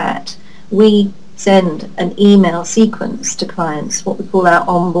doing that, we send an email sequence to clients, what we call our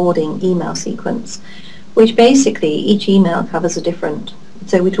onboarding email sequence, which basically each email covers a different.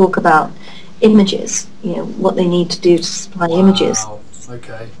 So we talk about images, what they need to do to supply images.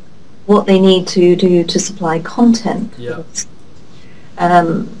 Okay. What they need to do to supply content. Yeah.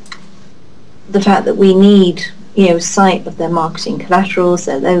 The fact that we need, sight of their marketing collaterals,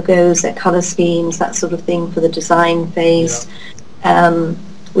 their logos, their colour schemes, that sort of thing for the design phase. Yeah.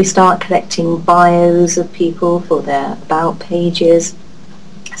 We start collecting bios of people for their about pages.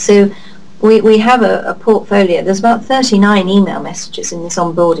 So we have a portfolio. There's about 39 email messages in this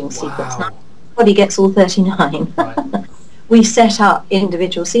onboarding sequence. Now, everybody gets all 39. Right. We set up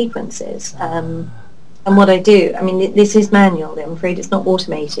individual sequences. And what I do, this is manual. I'm afraid it's not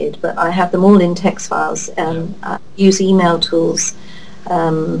automated, but I have them all in text files. I use email tools.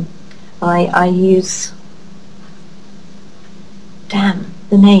 I use...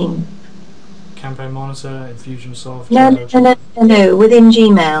 the name. Campaign Monitor, Infusionsoft. No, within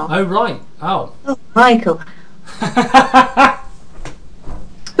Gmail. Oh, right. Oh, Michael.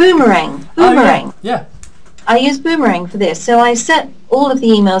 Boomerang. Oh, yeah. I use Boomerang for this. So I set all of the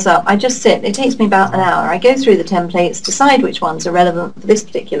emails up. I just sit. It takes me about an hour. I go through the templates, decide which ones are relevant for this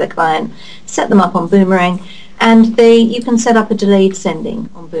particular client, set them up on Boomerang, and you can set up a delayed sending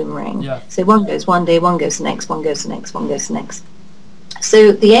on Boomerang. Yeah. So one goes one day, one goes the next, one goes the next, one goes the next.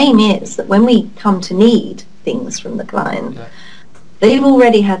 So the aim is that when we come to need things from the client, they've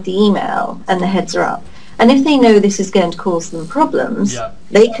already had the email and the heads are up. And if they know this is going to cause them problems,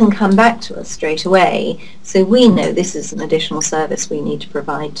 they can come back to us straight away. So we know this is an additional service we need to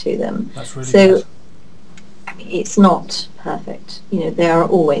provide to them. That's really good. It's not perfect. There are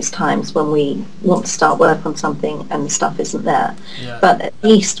always times when we want to start work on something and the stuff isn't there. Yeah. But at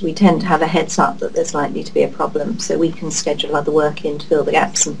least we tend to have a heads up that there's likely to be a problem, so we can schedule other work in to fill the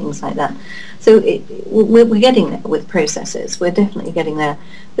gaps and things like that. So we're getting there with processes. We're definitely getting there.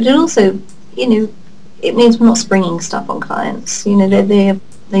 But it also, it means we're not springing stuff on clients. They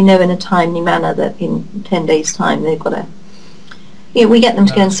know in a timely manner that in 10 days' time they've got to... we get them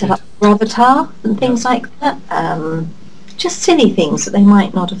to go and set up their avatar and things like that. Just silly things that they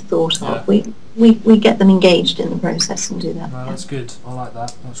might not have thought of. We get them engaged in the process and do that. No, that's good. I like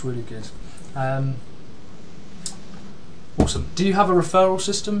that. That's really good. Awesome. Do you have a referral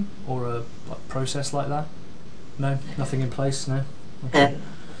system or a process like that? No? Nothing in place? No? Okay.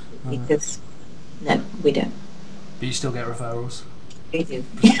 Because... No, we don't. But you still get referrals? We do.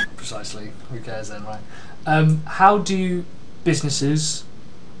 Precisely. Who cares then, right? How do businesses,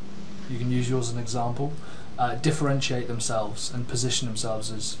 you can use yours as an example, differentiate themselves and position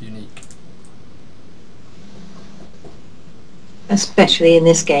themselves as unique? Especially in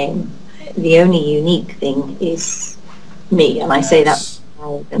this game, the only unique thing is me, and I say that with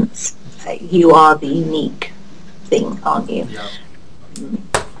arrogance. You are the unique thing, aren't you? Yeah.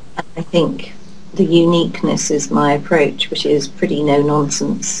 I think the uniqueness is my approach, which is pretty no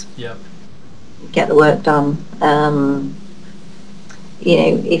nonsense. Yeah. Get the work done.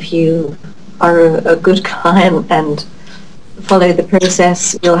 If you are a good client and follow the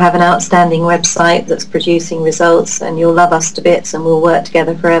process, you'll have an outstanding website that's producing results, and you'll love us to bits, and we'll work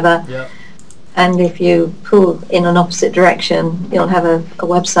together forever. Yeah. And if you pull in an opposite direction, you'll have a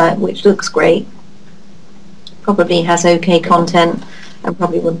website which looks great, probably has okay content, and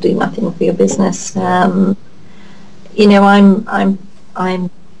probably will do nothing for your business. I'm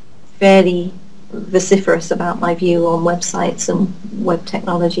fairly vociferous about my view on websites and web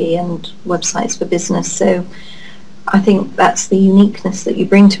technology and websites for business. So I think that's the uniqueness that you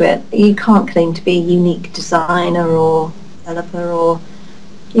bring to it. You can't claim to be a unique designer or developer, or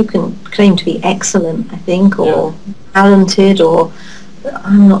you can claim to be excellent, I think, or talented, or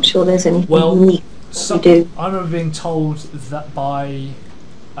I'm not sure there's anything unique you do. I remember being told that by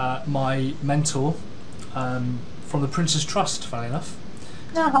my mentor from the Prince's Trust, funny enough.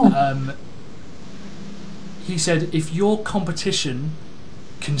 He said, if your competition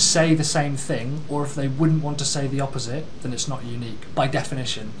can say the same thing, or if they wouldn't want to say the opposite, then it's not unique by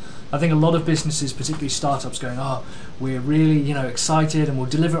definition. I think a lot of businesses, particularly startups, going, oh, we're really excited and we'll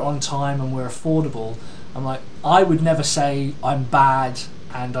deliver it on time and we're affordable. I'm like, I would never say I'm bad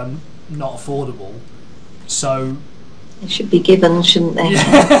and I'm not affordable. So it should be given, shouldn't they?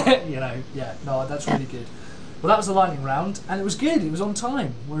 No, that's really good. Well, that was the lightning round, and it was good. It was on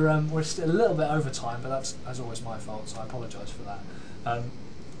time. We're still a little bit over time, but that's, as always, my fault, so I apologise for that. A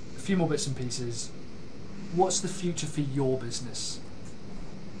few more bits and pieces. What's the future for your business?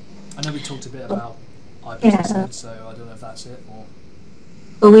 I know we talked a bit about iBusiness, so I don't know if that's it or.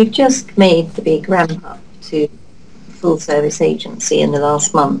 Well, we've just made the big ramp up to full service agency in the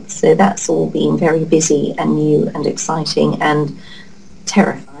last month, so that's all been very busy and new and exciting and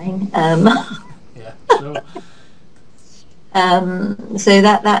terrifying. Yeah, sure. So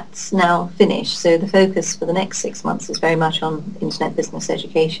that's now finished. So the focus for the next 6 months is very much on internet business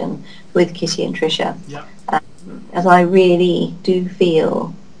education with Kitty and Tricia. Yeah. As I really do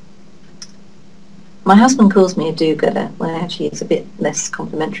feel, my husband calls me a do-gooder, when actually it's a bit less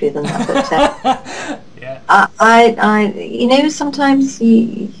complimentary than that. But yeah. I sometimes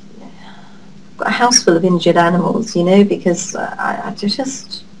you got a house full of injured animals, because I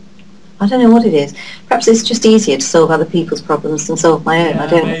don't know what it is. Perhaps it's just easier to solve other people's problems than solve my own. Yeah, I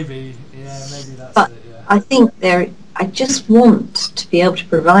don't know. Maybe that's but it. Yeah. I think I just want to be able to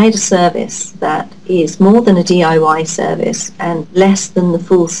provide a service that is more than a DIY service and less than the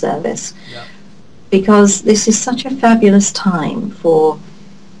full service. Yeah. Because this is such a fabulous time for.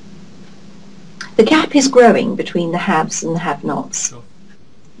 The gap is growing between the haves and the have-nots. Sure.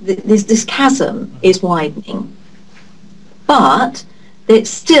 This chasm is widening, but it's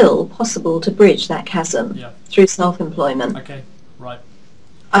still possible to bridge that chasm through self-employment. Okay, right.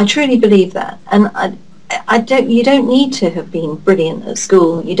 I truly believe that, and you don't need to have been brilliant at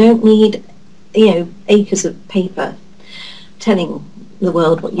school. You don't need, acres of paper telling the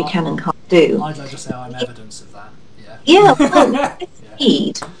world what you can and can't do. I'd like to say I'm evidence of that. Yeah. Well,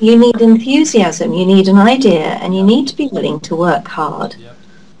 you need enthusiasm. You need an idea, and you need to be willing to work hard. Yep.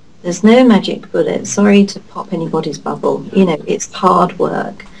 There's no magic bullet. Sorry to pop anybody's bubble. It's hard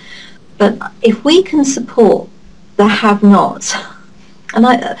work. But if we can support the have-nots, and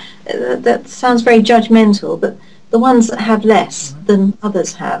that sounds very judgmental, but the ones that have less than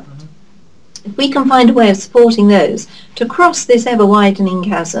others have, if we can find a way of supporting those to cross this ever-widening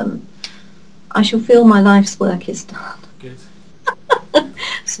chasm, I shall feel my life's work is done. Good.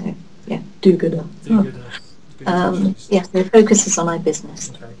 So, yeah, do-gooder. The focus is on my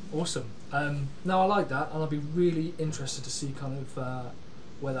business. Okay, awesome. No, I like that, and I'll be really interested to see kind of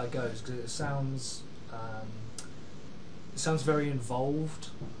where that goes, because it sounds very involved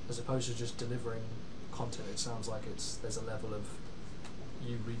as opposed to just delivering content. It sounds like there's a level of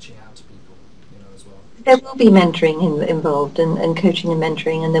you reaching out to people, as well. There will be mentoring involved, and coaching and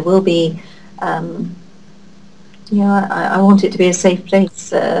mentoring, and there will be. I want it to be a safe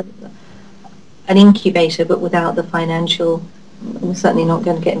place. An incubator, but without the financial. I'm certainly not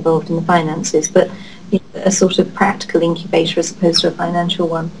going to get involved in the finances, but a sort of practical incubator as opposed to a financial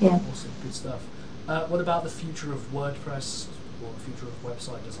one. Yeah. Awesome, good stuff. What about the future of WordPress or the future of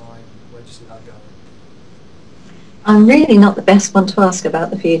website design? Where do you see that going? I'm really not the best one to ask about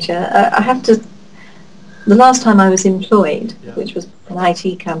the future. I have to. The last time I was employed, which was an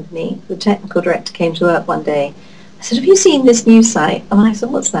IT company, the technical director came to work one day. I said, have you seen this new site? And I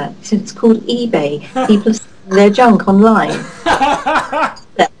said, what's that? He said, it's called eBay. People are selling their junk online.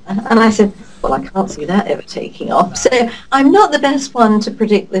 And I said, well, I can't see that ever taking off. So I'm not the best one to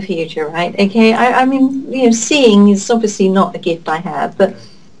predict the future, right? Okay, I mean, seeing is obviously not a gift I have, but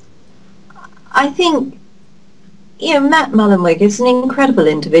I think, Matt Mullenweg is an incredible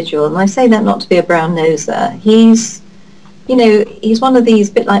individual, and I say that not to be a brown noser. He's one of these,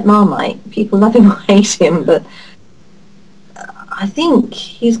 bit like Marmite. People love him or hate him, but I think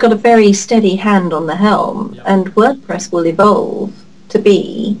he's got a very steady hand on the helm, and WordPress will evolve to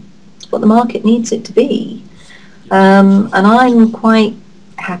be what the market needs it to be. And I'm quite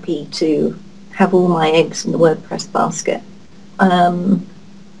happy to have all my eggs in the WordPress basket.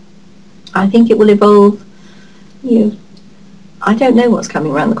 I think it will evolve. I don't know what's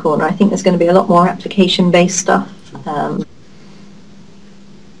coming around the corner. I think there's going to be a lot more application-based stuff. Sure.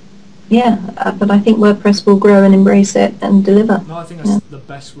 But I think WordPress will grow and embrace it and deliver. No, I think that's the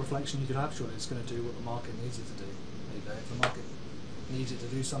best reflection you could have, surely. It's going to do what the market needs it to do. There you go. If the market needs it to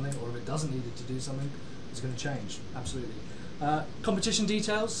do something, or if it doesn't need it to do something, it's going to change. Absolutely. Competition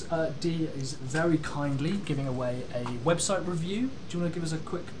details. Dee is very kindly giving away a website review. Do you want to give us a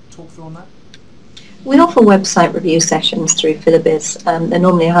quick talk through on that? We offer website review sessions through Philobiz. They're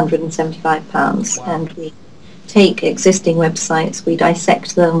normally £175, wow. And we take existing websites, we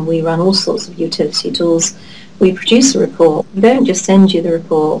dissect them, we run all sorts of utility tools, we produce a report. We don't just send you the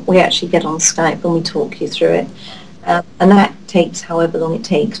report, we actually get on Skype and we talk you through it. And that takes however long it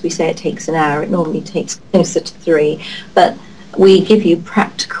takes. We say it takes an hour, it normally takes closer to 3, but we give you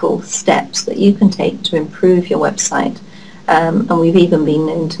practical steps that you can take to improve your website. And we've even been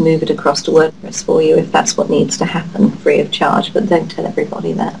known to move it across to WordPress for you if that's what needs to happen, free of charge. But don't tell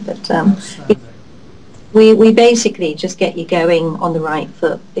everybody that. But we basically just get you going on the right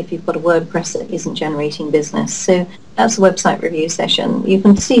foot if you've got a WordPress that isn't generating business. So that's a website review session. You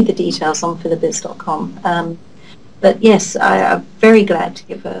can see the details on philobiz.com. But yes, I'm very glad to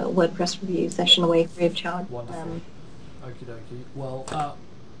give a WordPress review session away free of charge. Wonderful. Okie dokie. Well,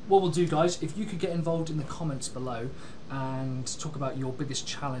 what we'll do, guys, if you could get involved in the comments below and talk about your biggest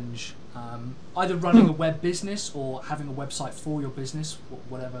challenge, either running a web business or having a website for your business,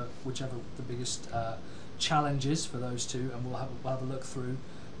 whichever the biggest challenge is for those two, and we'll have a look through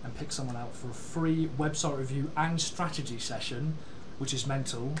and pick someone out for a free website review and strategy session, which is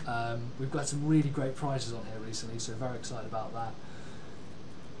mental. We've got some really great prizes on here recently, so very excited about that.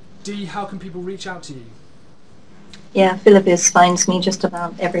 Dee, how can people reach out to you? Yeah, Philobiz finds me just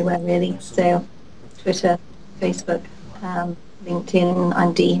about everywhere, really. Awesome. So Twitter, Facebook, LinkedIn.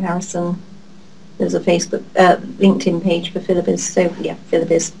 I'm Dee Harrison. There's a Facebook, LinkedIn page for Philobiz. So yeah,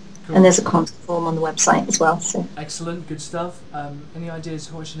 Philobiz. Cool. And there's a contact form on the website as well. So excellent, good stuff. Any ideas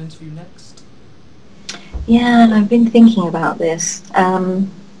who I should interview next? Yeah, I've been thinking about this.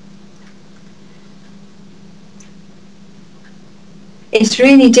 It's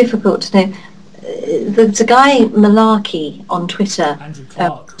really difficult to know. There's a guy, Malarkey, on Twitter. Andrew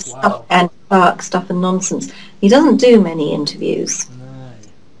Clark. Wow. Andrew Clark, Stuff and Nonsense. He doesn't do many interviews. No.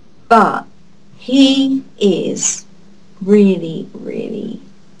 But he is really, really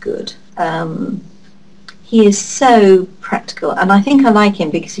good. He is so practical, and I think I like him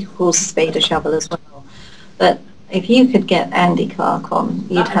because he calls a spade a shovel as well. But if you could get Andy Clark on,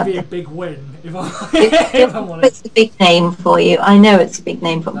 you'd have be a big win. If I wanted. It's a big name for you. I know it's a big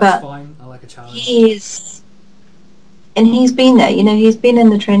name for, That's fine. I like a challenge. He's been there. He's been in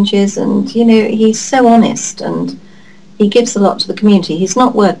the trenches, and he's so honest, and he gives a lot to the community. He's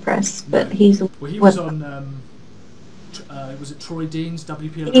not WordPress, but he's. Well, he was on. Was it Troy Dean's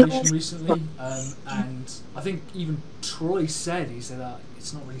WP Elevation recently? And I think even Troy said it's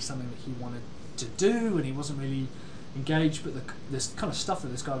not really something that he wanted to do, and he wasn't really engaged. But this kind of stuff that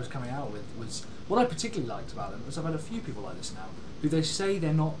this guy was coming out with was what I particularly liked about him. Was I've had a few people like this now who they say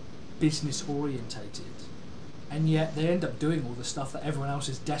they're not business orientated, and yet they end up doing all the stuff that everyone else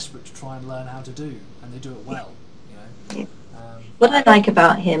is desperate to try and learn how to do, and they do it well. What I like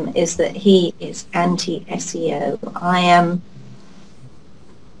about him is that he is anti-SEO.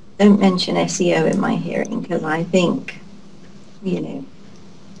 Don't mention SEO in my hearing, because I think,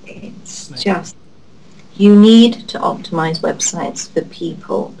 it's just, you need to optimize websites for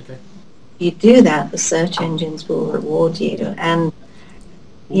people. Okay. If you do that, the search engines will reward you. And,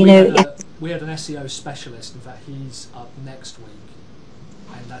 we had an SEO specialist. In fact, he's up next week.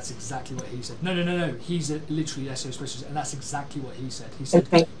 And that's exactly what he said. No. He's literally SEO specialist, and that's exactly what he said. He said,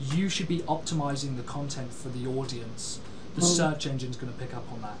 you should be optimizing the content for the audience. The search engine's going to pick up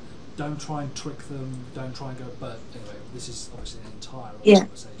on that. Don't try and trick them. Don't try and go... But anyway, this is obviously an entire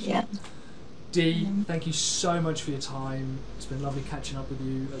conversation. Yeah. Dee, thank you so much for your time. It's been lovely catching up with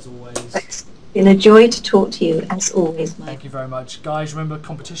you, as always. It's been a joy to talk to you, as always, Mike. Thank you very much. Guys, remember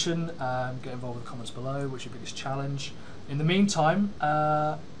competition. Get involved in the comments below. What's your biggest challenge? In the meantime,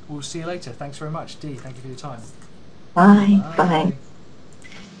 we'll see you later. Thanks very much. Dee, thank you for your time. Bye. Bye.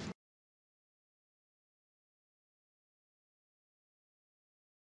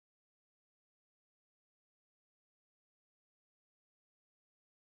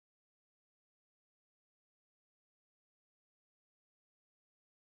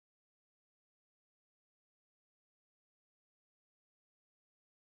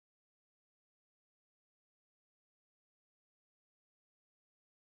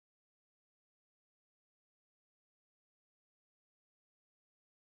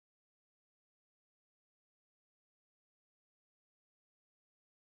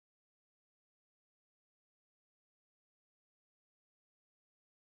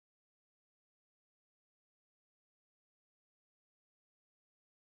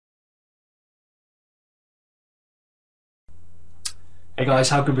 Hey guys,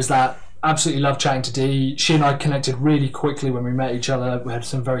 how good was that? Absolutely love chatting to Dee. She and I connected really quickly when we met each other. We had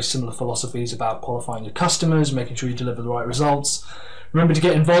some very similar philosophies about qualifying your customers, making sure you deliver the right results. Remember to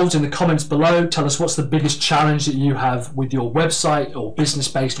get involved in the comments below. Tell us what's the biggest challenge that you have with your website or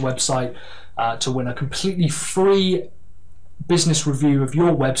business-based website to win a completely free business review of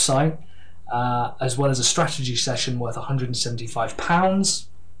your website, as well as a strategy session worth £175.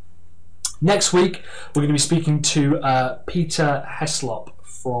 Next week, we're going to be speaking to Peter Heslop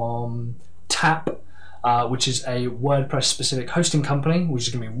from Tap, which is a WordPress-specific hosting company, which is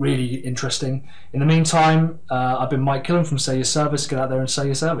going to be really interesting. In the meantime, I've been Mike Killen from Sell Your Service. Get out there and sell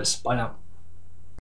your service. Bye now.